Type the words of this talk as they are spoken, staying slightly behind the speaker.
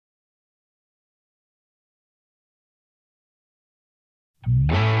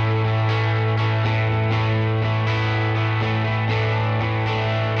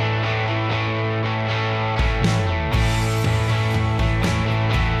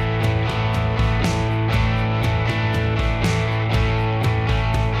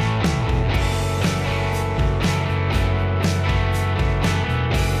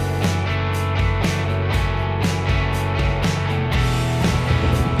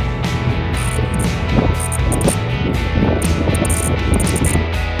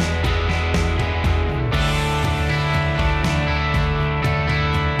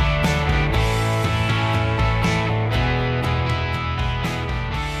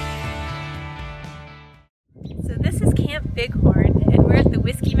Bighorn, and we're at the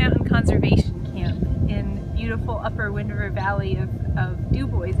Whiskey Mountain Conservation Camp in beautiful upper Wind River Valley of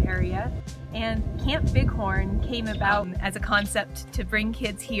Dubois area. And Camp Bighorn came about as a concept to bring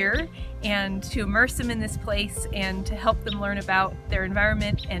kids here and to immerse them in this place and to help them learn about their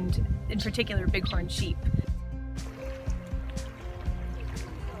environment and in particular bighorn sheep.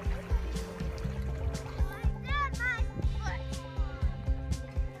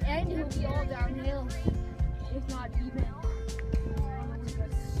 And it'll be all downhill, if not even.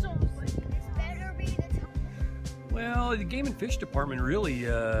 Well, the Game and Fish Department really,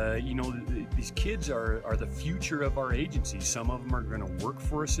 you know, these kids are the future of our agency. Some of them are going to work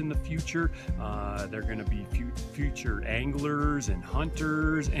for us in the future. They're going to be future anglers and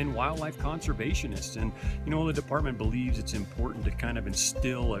hunters and wildlife conservationists. And, you know, the department believes it's important to kind of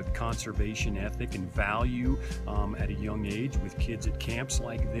instill a conservation ethic and value at a young age with kids at camps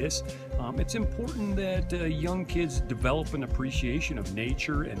like this. It's important that young kids develop an appreciation of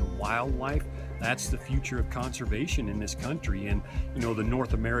nature and wildlife. That's the future of conservation in this country. And you know, the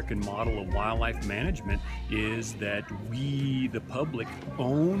North American model of wildlife management is that we, the public,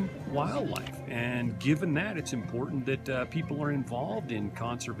 own wildlife. And given that, it's important that people are involved in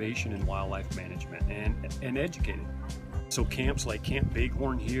conservation and wildlife management and educated. So camps like Camp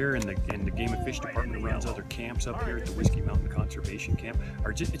Bighorn here and the Game and Fish Department runs other camps up here at the Whiskey Mountain Conservation Camp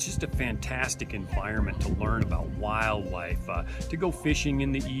it's just a fantastic environment to learn about wildlife, to go fishing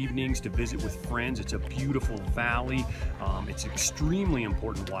in the evenings, to visit with friends. It's a beautiful valley. It's extremely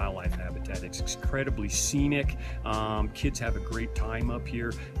important wildlife habitat. It's incredibly scenic. Kids have a great time up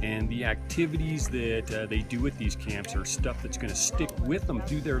here, and the activities that they do at these camps are stuff that's going to stick with them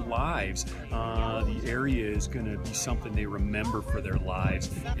through their lives. The area is going to be something they remember for their lives,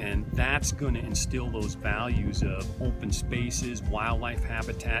 and that's going to instill those values of open spaces, wildlife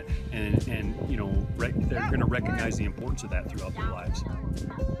habitat, and you know, they're going to recognize the importance of that throughout their lives.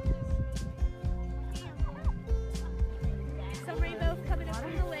 Some rainbows coming up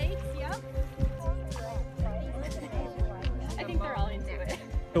from the lakes, yep. I think they're all into it.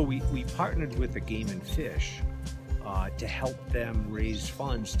 So we partnered with the Game and Fish to help them raise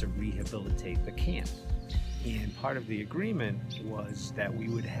funds to rehabilitate the camp. And part of the agreement was that we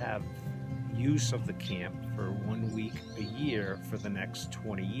would have use of the camp for 1 week a year for the next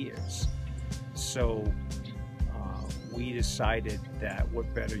 20 years. So we decided that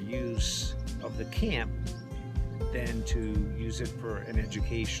what better use of the camp than to use it for an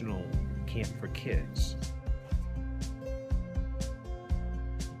educational camp for kids.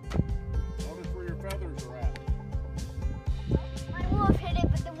 Notice where your feathers are at. My wolf hit it,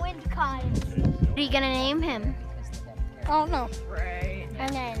 but the wind caught him. What are you gonna name him? I don't know. Right. I'm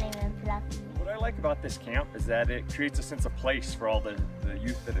gonna name him Fluffy. What I like about this camp is that it creates a sense of place for all the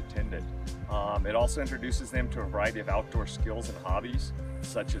youth that attend it. It also introduces them to a variety of outdoor skills and hobbies,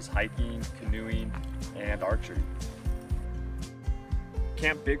 such as hiking, canoeing, and archery.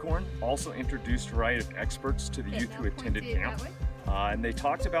 Camp Bighorn also introduced a variety of experts to the youth who attended camp. And they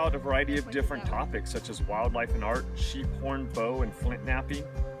talked about a variety of different topics, such as wildlife and art, sheep horn, bow, and flint napping,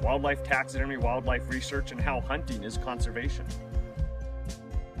 wildlife taxidermy, wildlife research, and how hunting is conservation.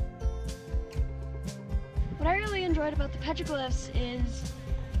 What I really enjoyed about the petroglyphs is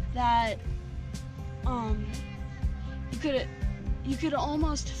that you could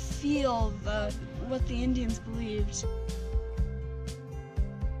almost feel what the Indians believed.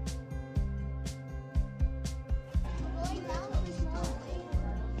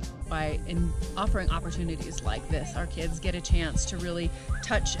 By offering opportunities like this, our kids get a chance to really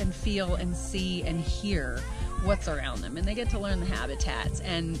touch and feel and see and hear what's around them, and they get to learn the habitats,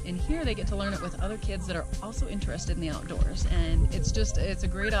 and here they get to learn it with other kids that are also interested in the outdoors. And it's a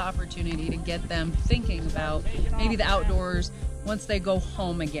great opportunity to get them thinking about maybe the outdoors once they go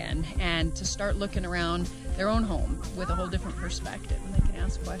home again, and to start looking around their own home with a whole different perspective, and they can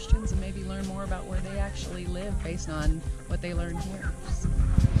ask questions and maybe learn more about where they actually live based on what they learn here.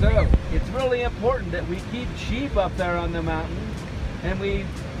 So it's really important that we keep sheep up there on the mountain, And we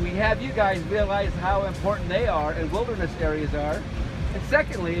have you guys realize how important they are and wilderness areas are. And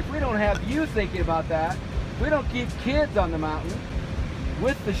secondly, if we don't have you thinking about that, if we don't keep kids on the mountain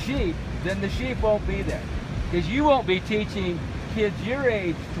with the sheep, then the sheep won't be there. Because you won't be teaching kids your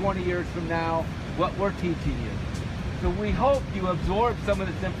age 20 years from now what we're teaching you. So we hope you absorb some of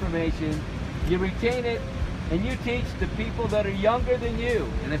this information, you retain it, and you teach the people that are younger than you,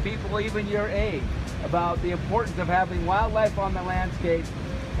 and the people even your age, about the importance of having wildlife on the landscape,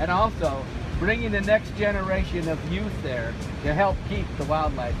 and also bringing the next generation of youth there to help keep the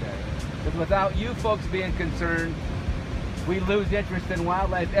wildlife there. Because without you folks being concerned, we lose interest in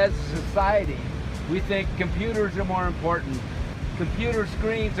wildlife as a society. We think computers are more important. Computer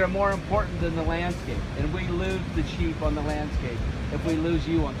screens are more important than the landscape, and we lose the sheep on the landscape if we lose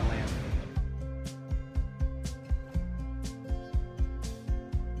you on the landscape.